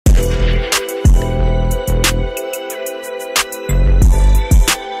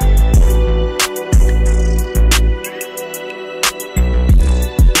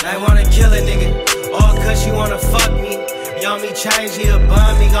change, he a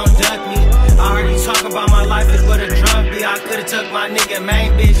bum, he gon' duck me. I heard he talking about my life is what a drug be. I could've took my nigga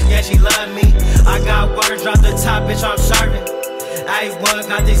main bitch, yeah, she love me. I got water, drop the top, bitch, I'm serving. A1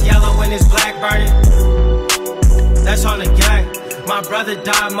 got this yellow and this black burning. That's on the gang. My brother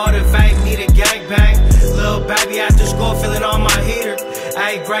died, motivate me to gangbang. Little baby after school, feeling on my heater.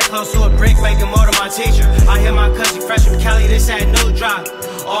 Ayy, great close to a brick, making more than my teacher. I hear my cousin fresh from Cali, this that new drop.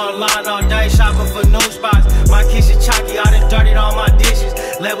 Online all day, shopping for new spots. My kitchen chalky, all the dirty on my dishes.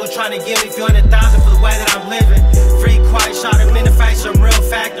 Level trying to give me a few $100,000 for the way that I'm living. Free quiet, shot him in the face, some real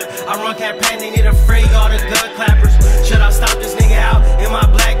factor. I run campaign, they need a free, all the gun clappers. Should I stop this nigga out in my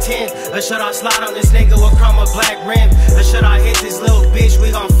black tent? Or should I slide on this nigga with chroma black rim? Or should I hit this little bitch,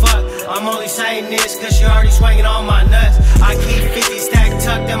 we gon' fuck? I'm only saying this cause she already swinging on my nuts. I keep 50 stacked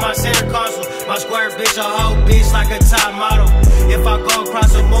tucked in my center console. My square bitch a whole bitch like a top model. If I go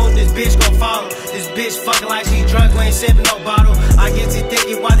across the moon, this bitch gon' follow. This bitch fucking like she drunk, we ain't sipping no bottle. I get to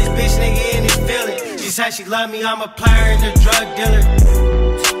thinking why this bitch nigga in his feeling. She said she love me, I'm a player and a drug dealer.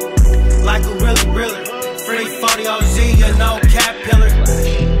 Like a really realer. Free 40 OZ, you know, cat pillar.